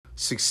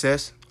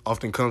Success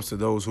often comes to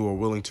those who are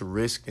willing to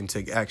risk and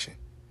take action.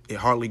 It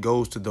hardly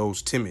goes to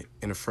those timid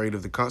and afraid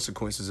of the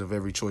consequences of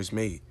every choice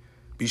made.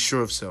 Be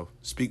sure of self,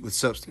 speak with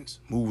substance,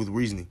 move with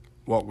reasoning,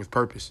 walk with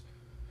purpose.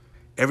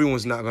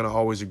 Everyone's not going to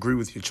always agree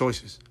with your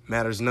choices.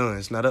 Matters none,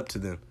 it's not up to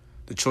them.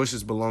 The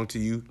choices belong to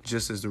you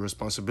just as the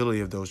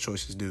responsibility of those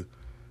choices do.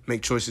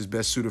 Make choices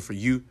best suited for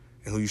you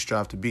and who you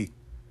strive to be.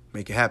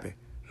 Make it happen.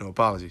 No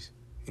apologies.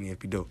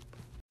 NEFP Dope.